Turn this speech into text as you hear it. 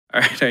All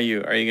right, are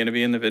you gonna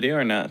be in the video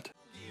or not?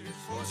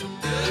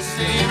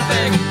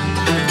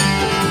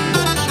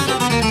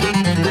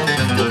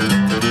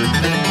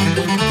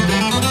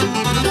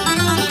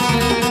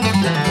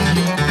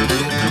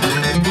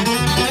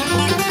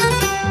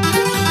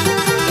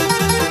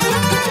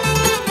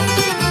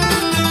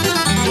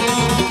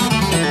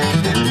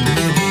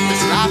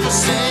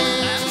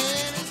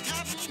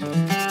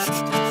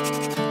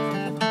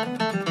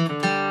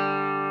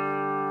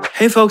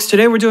 Hey folks,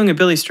 today we're doing a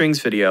Billy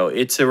Strings video.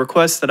 It's a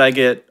request that I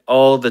get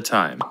all the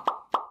time.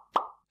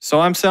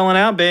 So I'm selling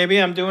out,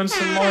 baby. I'm doing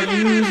some more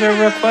user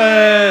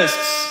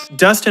requests.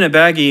 Dustin at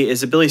Baggie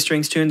is a Billy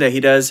Strings tune that he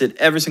does at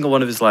every single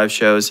one of his live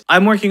shows.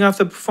 I'm working off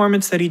the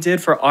performance that he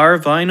did for our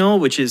vinyl,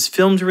 which is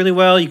filmed really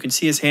well. You can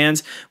see his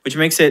hands, which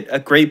makes it a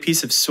great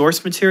piece of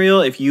source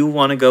material if you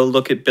want to go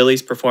look at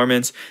Billy's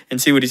performance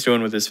and see what he's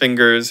doing with his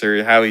fingers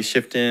or how he's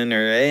shifting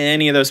or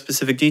any of those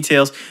specific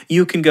details.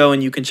 You can go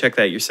and you can check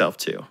that yourself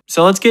too.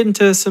 So let's get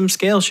into some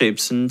scale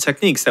shapes and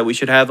techniques that we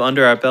should have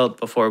under our belt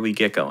before we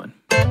get going.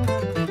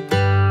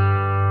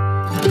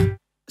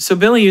 So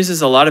Billy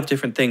uses a lot of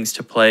different things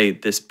to play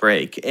this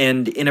break,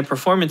 and in a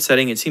performance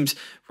setting, it seems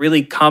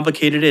really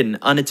complicated and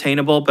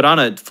unattainable, but on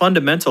a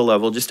fundamental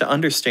level, just to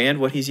understand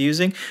what he's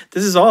using,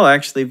 this is all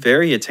actually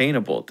very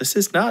attainable. This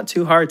is not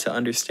too hard to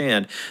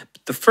understand.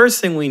 But the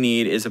first thing we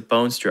need is a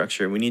bone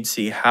structure. We need to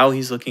see how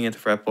he's looking at the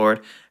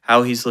fretboard,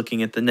 how he's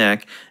looking at the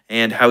neck,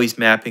 and how he's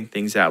mapping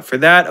things out. For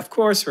that, of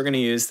course, we're going to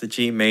use the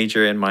G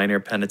major and minor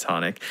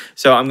pentatonic.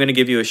 So I'm going to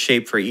give you a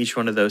shape for each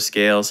one of those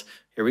scales.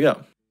 Here we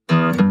go.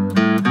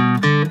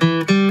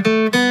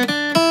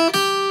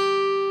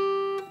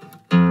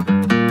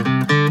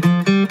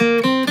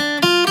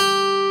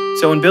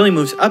 So when Billy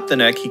moves up the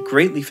neck, he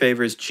greatly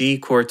favors G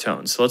chord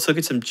tones. So let's look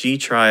at some G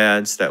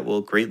triads that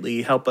will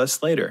greatly help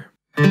us later.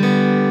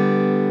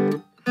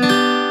 To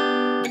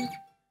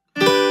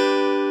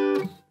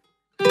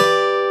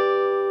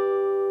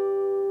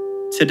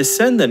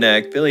descend the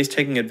neck, Billy's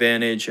taking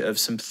advantage of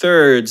some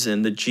thirds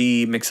in the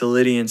G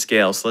Mixolydian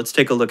scale. So let's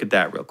take a look at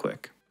that real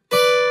quick.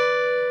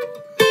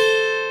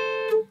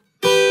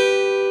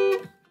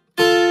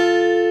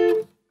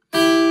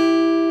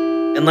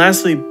 And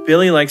lastly,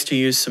 Billy likes to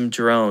use some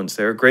drones.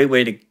 They're a great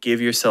way to give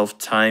yourself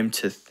time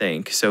to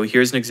think. So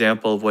here's an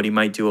example of what he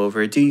might do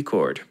over a D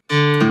chord.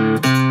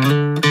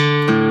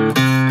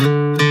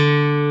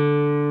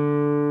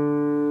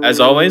 As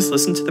always,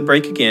 listen to the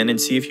break again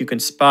and see if you can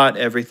spot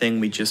everything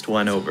we just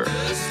went over.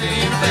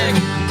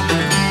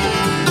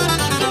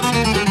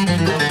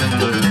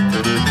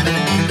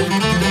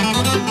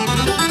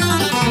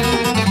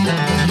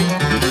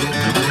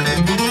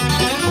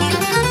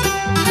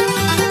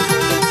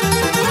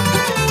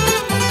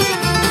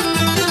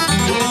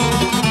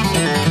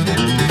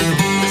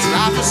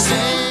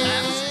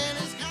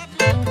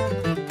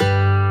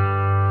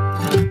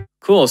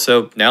 Cool,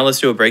 so now let's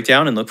do a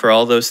breakdown and look for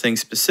all those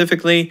things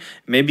specifically,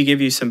 maybe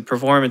give you some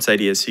performance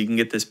ideas so you can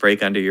get this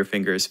break under your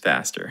fingers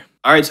faster.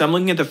 All right, so I'm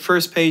looking at the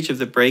first page of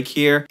the break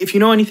here. If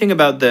you know anything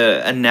about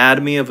the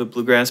anatomy of a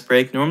bluegrass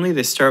break, normally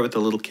they start with a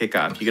little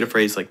kickoff. You get a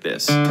phrase like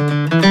this.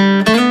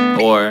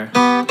 Or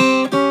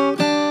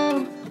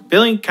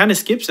Billy kind of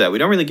skips that. We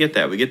don't really get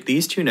that. We get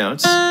these two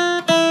notes,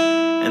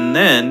 and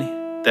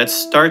then that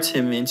starts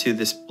him into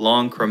this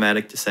long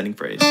chromatic descending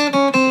phrase.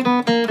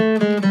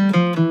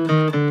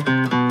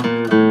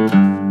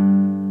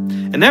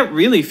 And that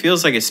really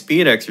feels like a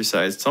speed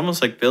exercise. It's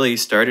almost like Billy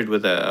started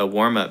with a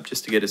warm-up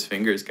just to get his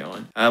fingers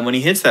going. When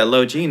he hits that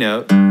low G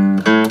note,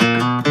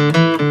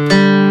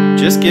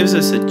 just gives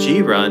us a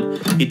G run.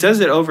 He does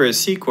it over a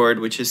C chord,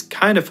 which is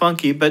kind of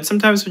funky, but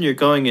sometimes when you're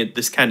going at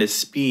this kind of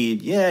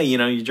speed, yeah, you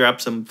know, you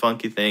drop some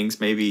funky things,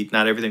 maybe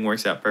not everything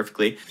works out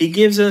perfectly. He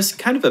gives us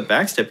kind of a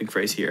backstepping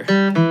phrase here.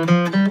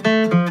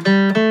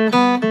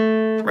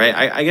 Right?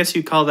 I guess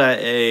you'd call that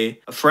a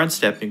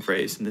front-stepping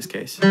phrase in this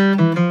case.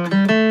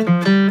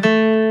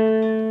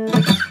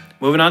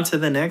 Moving on to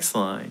the next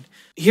line.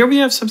 Here we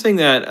have something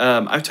that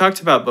I've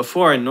talked about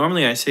before, and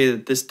normally I say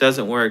that this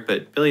doesn't work,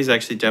 but Billy's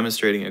actually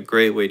demonstrating a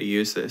great way to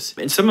use this.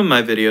 In some of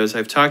my videos,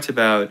 I've talked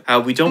about how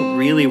we don't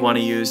really want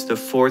to use the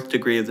fourth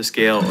degree of the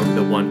scale over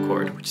the one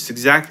chord, which is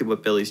exactly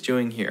what Billy's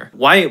doing here.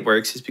 Why it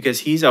works is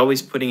because he's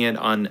always putting it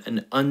on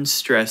an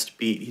unstressed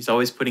beat. He's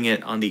always putting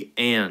it on the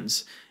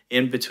ands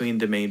in between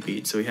the main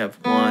beat. So we have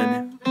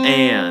 1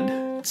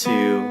 and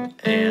 2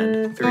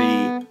 and 3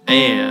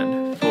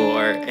 and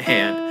 4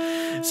 and.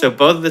 So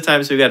both of the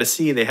times we got a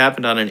C, they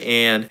happened on an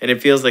and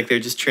it feels like they're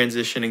just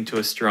transitioning to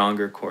a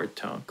stronger chord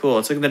tone. Cool,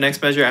 let's look at the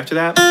next measure after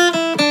that.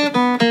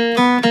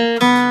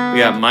 We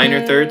got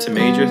minor third to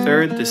major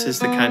third. This is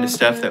the kind of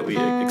stuff that we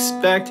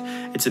expect.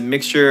 It's a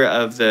mixture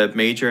of the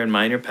major and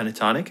minor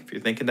pentatonic, if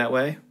you're thinking that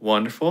way.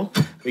 Wonderful.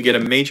 We get a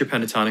major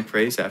pentatonic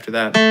phrase after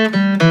that.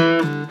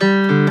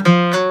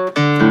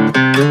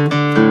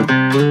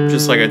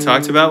 Just like I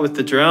talked about with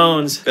the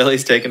drones,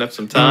 Billy's taking up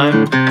some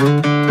time.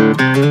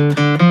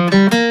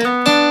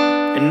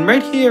 And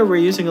right here, we're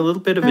using a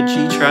little bit of a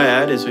G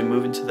triad as we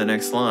move into the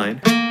next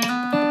line.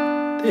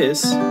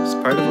 This is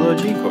part of a low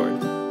G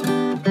chord.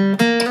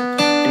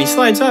 And he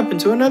slides up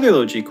into another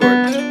low G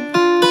chord.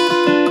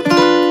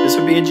 This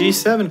would be a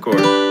G7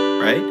 chord,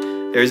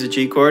 right? There's a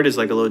G chord, is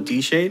like a little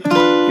D shape.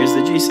 Here's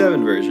the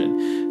G7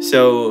 version.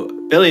 So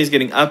Billy's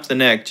getting up the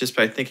neck just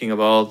by thinking of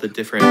all the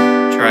different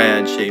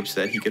triad shapes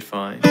that he could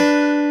find.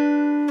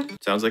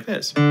 Sounds like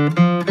this. Once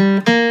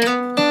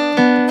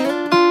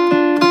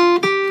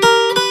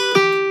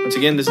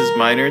again, this is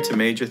minor to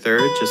major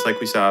third, just like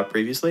we saw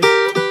previously.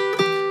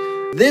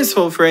 This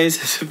whole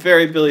phrase is a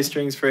very Billy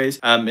Strings phrase.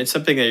 It's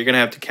something that you're going to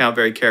have to count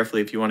very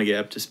carefully if you want to get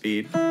up to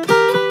speed.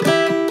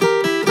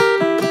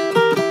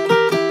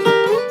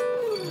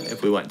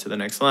 If we went to the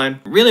next line.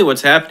 Really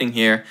what's happening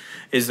here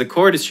is the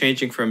chord is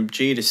changing from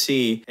G to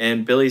C,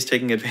 and Billy's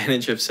taking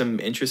advantage of some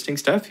interesting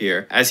stuff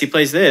here. As he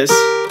plays this,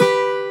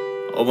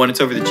 when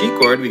it's over the G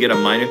chord, we get a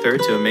minor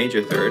third to a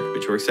major third,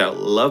 which works out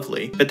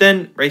lovely. But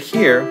then right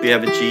here, we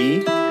have a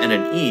G and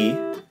an E,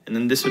 and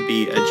then this would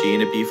be a G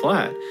and a B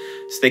flat.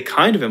 So they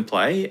kind of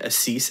imply a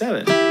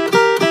C7.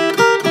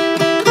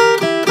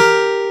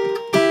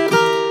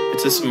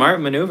 It's a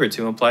smart maneuver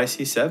to imply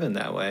C7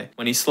 that way.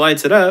 When he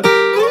slides it up,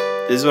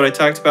 this is what I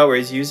talked about where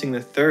he's using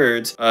the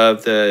thirds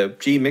of the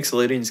G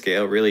mixolydian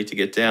scale really to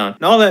get down.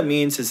 And all that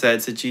means is that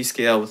it's a G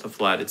scale with a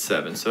flatted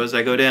 7. So as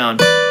I go down,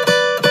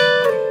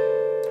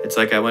 it's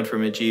like I went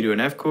from a G to an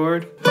F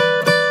chord.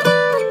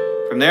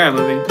 From there I'm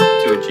moving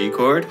to a G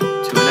chord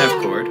to an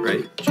F chord,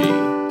 right? G,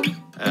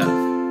 F.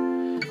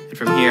 And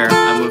from here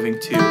I'm moving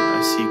to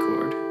a C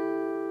chord.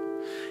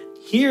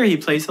 Here he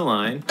plays a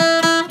line.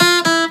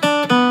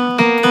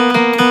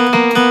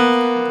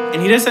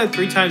 And he does that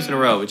 3 times in a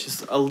row, which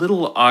is a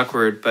little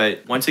awkward,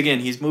 but once again,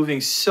 he's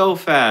moving so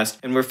fast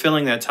and we're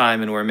filling that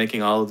time and we're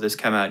making all of this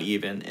come out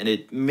even. And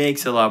it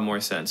makes a lot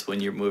more sense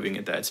when you're moving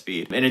at that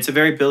speed. And it's a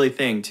very Billy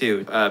thing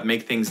too,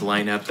 make things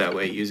line up that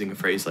way using a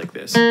phrase like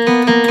this.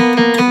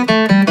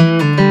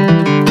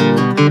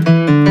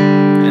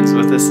 Ends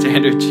with a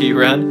standard G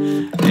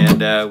run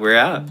and we're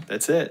out.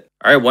 That's it.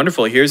 All right,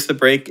 wonderful. Here's the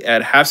break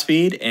at half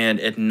speed and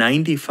at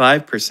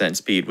 95%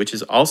 speed, which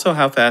is also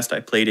how fast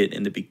I played it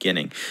in the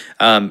beginning.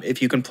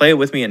 If you can play it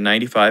with me at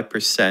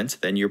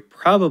 95%, then you're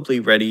probably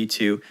ready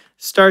to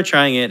start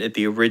trying it at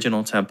the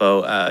original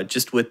tempo,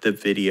 just with the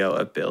video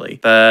of Billy.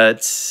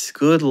 But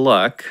good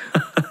luck.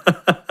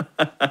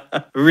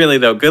 Really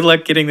though, good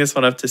luck getting this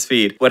one up to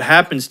speed. What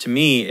happens to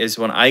me is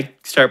when I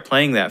start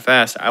playing that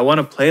fast, I want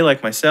to play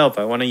like myself.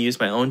 I want to use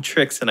my own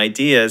tricks and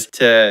ideas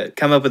to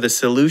come up with a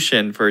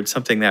solution for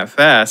something that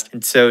fast.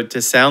 And so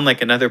to sound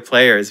like another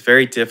player is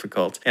very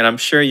difficult. And I'm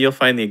sure you'll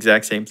find the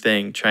exact same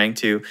thing. Trying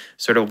to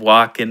sort of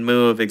walk and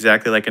move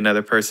exactly like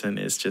another person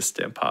is just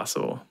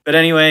impossible. But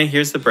anyway,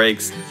 here's the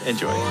breaks.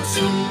 Enjoy.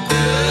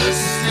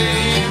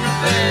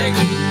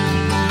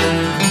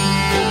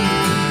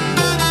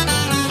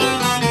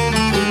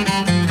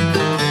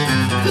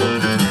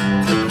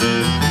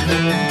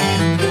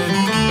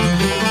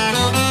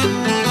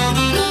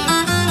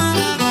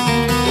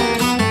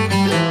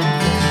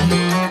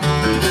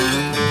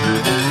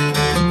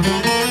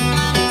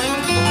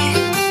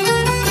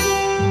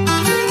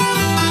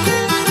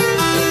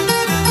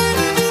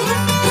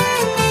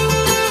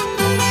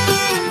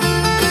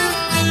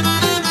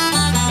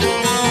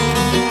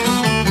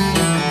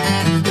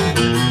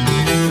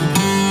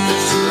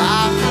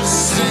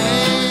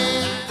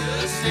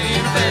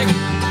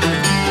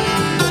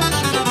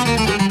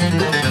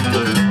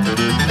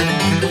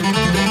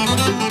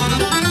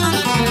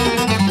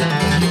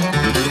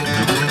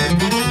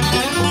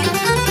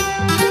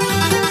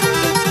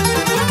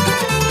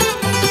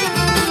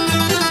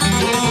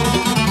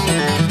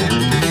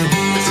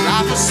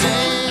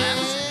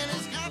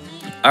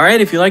 All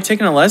right, if you like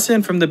taking a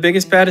lesson from the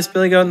biggest, baddest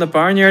Billy Goat in the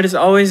barnyard, as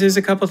always, there's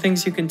a couple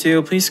things you can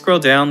do. Please scroll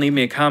down, leave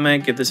me a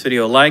comment, give this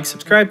video a like,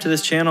 subscribe to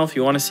this channel if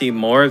you want to see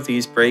more of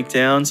these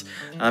breakdowns.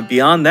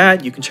 Beyond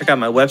that, you can check out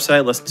my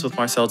website,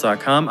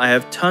 lessonswithmarcel.com. I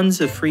have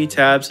tons of free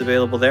tabs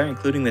available there,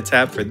 including the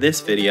tab for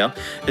this video,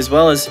 as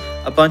well as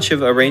a bunch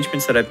of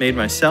arrangements that I've made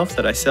myself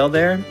that I sell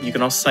there. You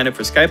can also sign up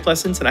for Skype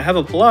lessons, and I have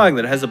a blog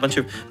that has a bunch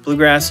of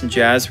bluegrass and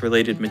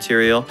jazz-related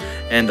material.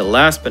 And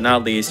last but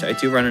not least, I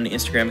do run an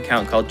Instagram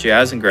account called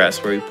Jazz and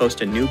Grass, where we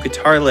post a new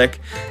guitar lick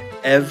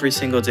every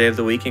single day of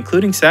the week,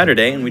 including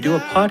Saturday, and we do a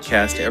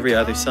podcast every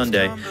other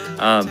Sunday.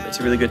 It's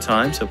a really good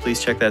time, so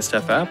please check that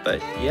stuff out. But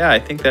yeah, I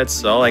think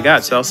that's all I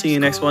got. So I'll see you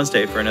next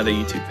Wednesday for another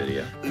YouTube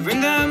video. We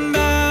ring them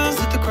bells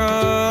at the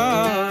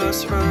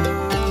crossroads,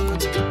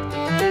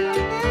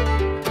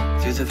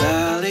 through the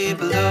valley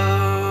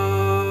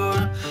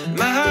below.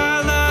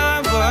 My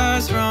love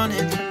was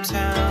running from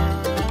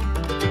town.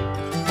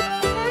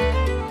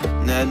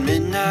 That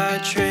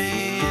midnight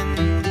train